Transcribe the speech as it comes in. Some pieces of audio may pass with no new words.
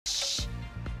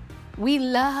We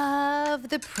love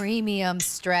the premium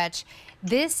stretch.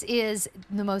 This is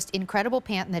the most incredible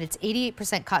pant in that it's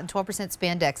 88% cotton, 12%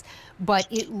 spandex, but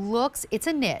it's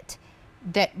a knit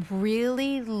that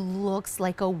really looks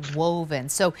like a woven.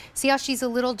 So see how she's a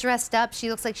little dressed up? She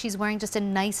looks like she's wearing just a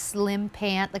nice slim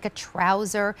pant, like a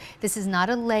trouser. This is not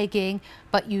a legging,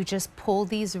 but you just pull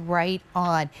these right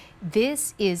on.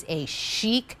 This is a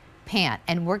chic pant,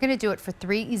 and we're going to do it for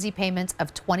 3 easy payments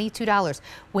of $22.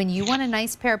 When you want a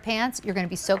nice pair of pants, you're going to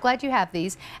be so glad you have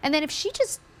these. And then if she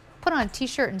just put on a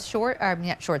t-shirt and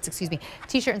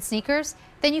t-shirt and sneakers,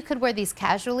 then you could wear these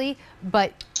casually.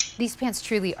 But these pants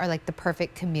truly are like the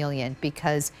perfect chameleon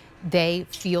because they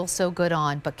feel so good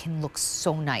on but can look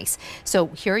so nice. So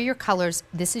here are your colors.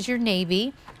 This is your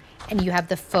navy, and you have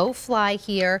the faux fly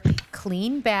here,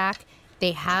 clean back.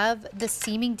 They have the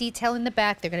seaming detail in the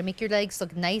back. They're going to make your legs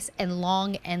look nice and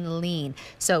long and lean.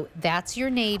 So that's your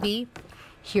navy.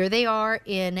 Here they are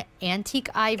in antique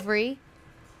ivory.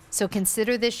 So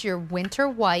consider this your winter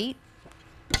white.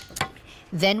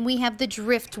 Then we have the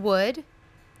driftwood.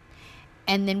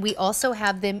 And then we also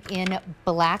have them in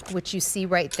black, which you see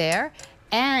right there.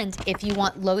 And if you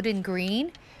want Loden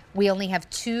green, we only have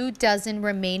 2 dozen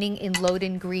remaining in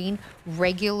Loden green,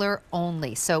 regular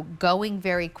only. So going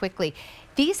very quickly.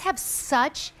 These have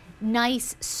such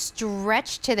nice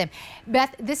stretch to them.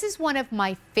 Beth, this is one of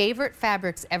my favorite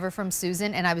fabrics ever from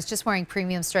Susan, and I was just wearing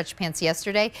premium stretch pants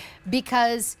yesterday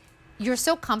because you're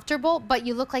so comfortable, but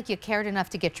you look like you cared enough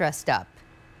to get dressed up.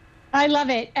 I love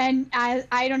it. And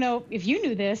I don't know if you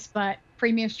knew this, but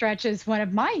premium stretch is one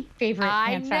of my favorite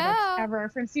pants fabrics ever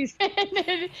from Susan.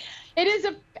 It is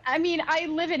I mean, I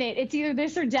live in it. It's either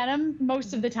this or denim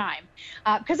most of the time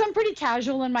because I'm pretty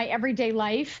casual in my everyday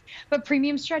life. But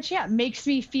premium stretch, yeah, makes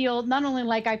me feel not only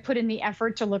like I put in the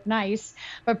effort to look nice,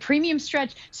 but premium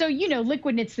stretch. So, you know,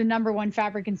 liquid knit's the #1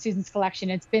 fabric in Susan's collection.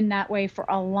 It's been that way for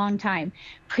a long time.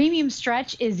 Premium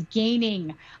stretch is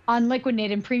gaining on liquid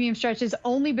knit, and premium stretch has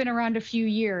only been around a few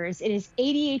years. It is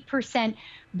 88%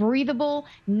 breathable,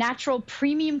 natural,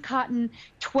 premium cotton,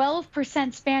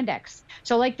 12% spandex.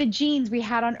 So like the jeans we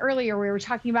had on earlier, we were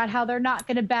talking about how they're not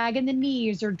going to bag in the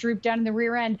knees or droop down in the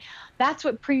rear end. That's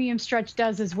what premium stretch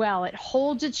does as well. It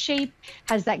holds its shape,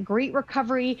 has that great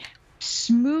recovery,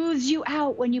 smooths you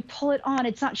out when you pull it on.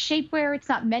 It's not shapewear, it's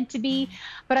not meant to be,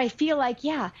 but I feel like,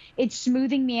 yeah, it's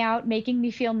smoothing me out, making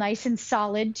me feel nice and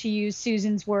solid, to use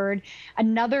Susan's word.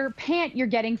 Another pant you're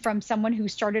getting from someone who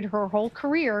started her whole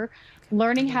career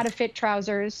learning how to fit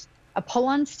trousers, a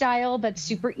pull-on style that's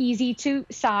super easy to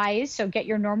size. So get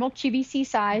your normal QVC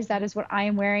size. That is what I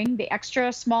am wearing. The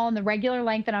extra small and the regular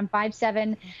length, and I'm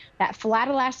 5'7". That flat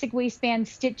elastic waistband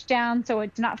stitched down so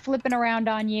it's not flipping around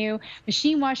on you.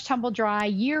 Machine wash, tumble dry,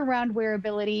 year-round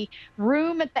wearability,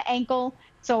 room at the ankle.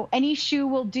 So any shoe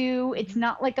will do. It's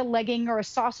not like a legging or a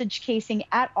sausage casing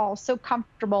at all. So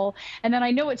comfortable. And then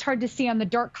I know it's hard to see on the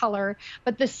dark color,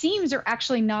 but the seams are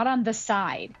actually not on the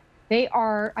side. They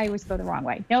are, I always go the wrong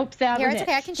way. Nope, that was it. It's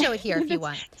okay, I can show it here if you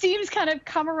want. Seams kind of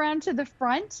come around to the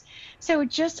front. So it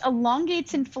just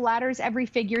elongates and flatters every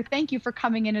figure. Thank you for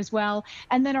coming in as well.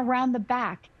 And then around the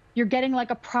back, you're getting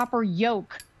like a proper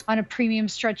yoke on a premium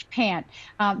stretch pant.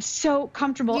 So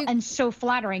comfortable and so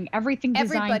flattering. Everything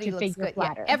designed to figure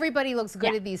flatter. Yeah, everybody looks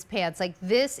good in these pants. Like,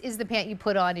 this is the pant you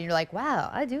put on and you're like, wow,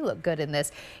 I do look good in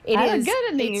this. I look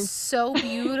good in these. It's so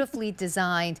beautifully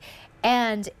designed.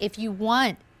 And if you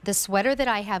want the sweater that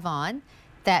I have on,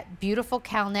 that beautiful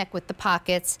cowl neck with the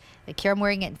pockets, here I'm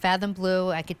wearing it in Fathom Blue.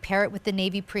 I could pair it with the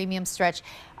navy premium stretch.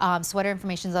 Sweater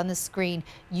information's on the screen.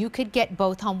 You could get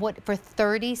both home for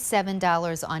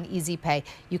 $37 on Easy Pay.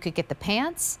 You could get the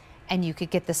pants and you could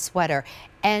get the sweater.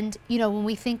 And you know, when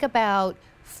we think about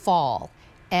fall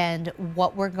and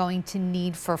what we're going to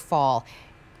need for fall,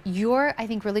 you're, I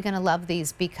think, really going to love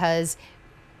these because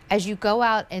as you go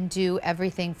out and do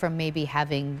everything from maybe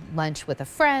having lunch with a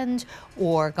friend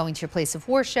or going to your place of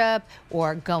worship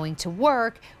or going to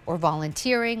work or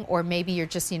volunteering, or maybe you're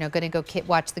just, you know, going to go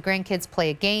watch the grandkids play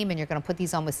a game and you're going to put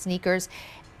these on with sneakers.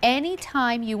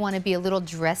 Anytime you want to be a little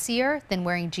dressier than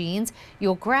wearing jeans,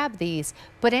 you'll grab these.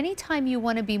 But anytime you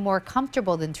want to be more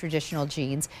comfortable than traditional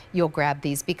jeans, you'll grab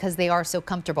these because they are so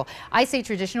comfortable. I say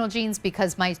traditional jeans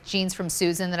because my jeans from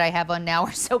Susan that I have on now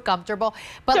are so comfortable.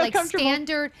 But so like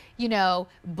standard, you know,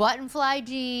 button fly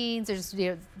jeans, there's,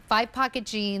 you know, 5-pocket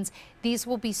jeans, these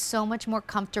will be so much more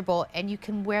comfortable and you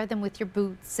can wear them with your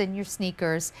boots and your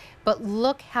sneakers. But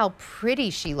look how pretty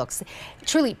she looks.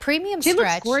 Truly, premium stretch. She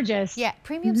looks gorgeous. Yeah,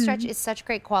 premium stretch is such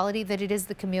great quality that it is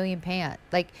the chameleon pant.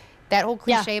 Like that whole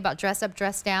cliche about dress up,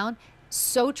 dress down,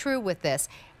 so true with this.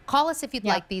 Call us if you'd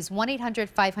like these,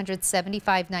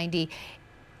 1-800-500-7590.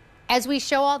 As we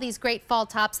show all these great fall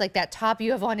tops, like that top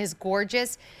you have on is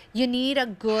gorgeous, you need a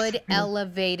good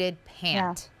elevated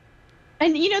pant. Yeah.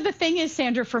 And you know, the thing is,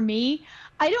 Sandra, for me,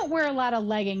 I don't wear a lot of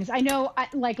leggings. I know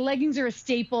like leggings are a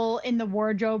staple in the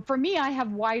wardrobe. For me, I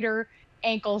have wider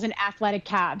ankles and athletic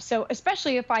calves. So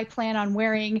especially if I plan on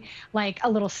wearing like a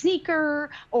little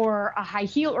sneaker or a high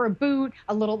heel or a boot,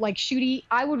 a little like shooty,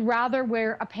 I would rather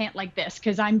wear a pant like this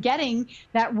because I'm getting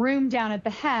that room down at the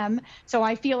hem. So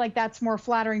I feel like that's more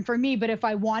flattering for me. But if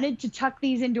I wanted to tuck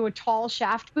these into a tall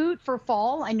shaft boot for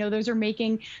fall, I know those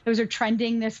are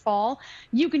trending this fall.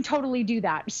 You can totally do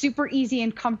that. Super easy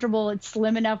and comfortable. It's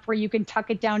slim enough where you can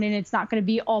tuck it down in. It's not going to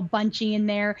be all bunchy in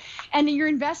there. And you're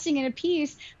investing in a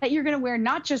piece that you're going to wear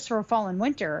not just for fall and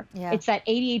winter. Yeah. It's that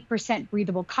 88%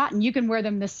 breathable cotton. You can wear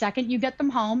them the second you get them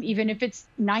home, even if it's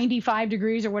 95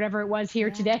 degrees or whatever it was here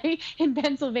today in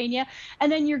Pennsylvania. And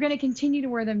then you're going to continue to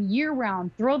wear them year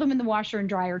round, throw them in the washer and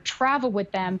dryer, travel with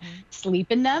them, sleep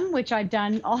in them, which I've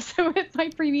done also with my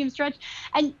premium stretch.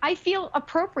 And I feel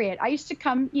appropriate. I used to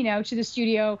come, you know, to the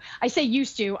studio. I say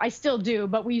used to, I still do,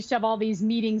 but we used to have all these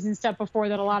meetings and stuff before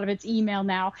that. A lot of it's email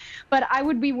now. But I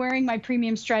would be wearing my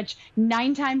premium stretch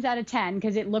 9 times out of 10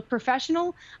 because it looked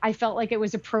professional. I felt like it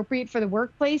was appropriate for the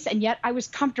workplace, and yet I was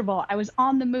comfortable. I was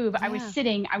on the move. I was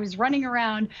sitting. I was running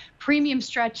around. Premium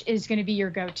stretch is going to be your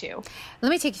go-to. Let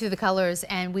me take you through the colors,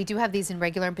 and we do have these in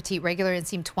regular and petite. Regular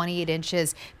inseam 28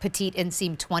 inches, petite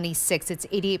inseam 26. It's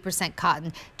 88%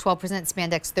 cotton, 12%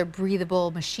 spandex. They're breathable,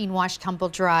 machine wash, tumble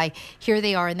dry. Here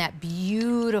they are in that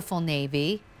beautiful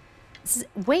navy.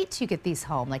 Wait till you get these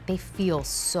home. Like, they feel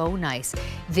so nice.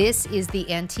 This is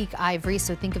the antique ivory,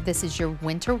 so think of this as your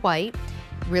winter white,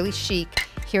 really chic.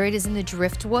 Here it is in the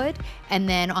driftwood, and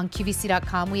then on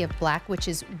QVC.com we have black, which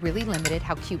is really limited.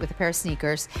 How cute with a pair of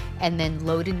sneakers. And then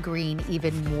Loden green,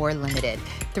 even more limited.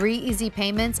 3 easy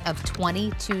payments of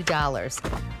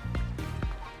 $22.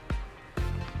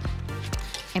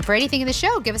 And for anything in the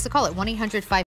show, give us a call at 1-800-5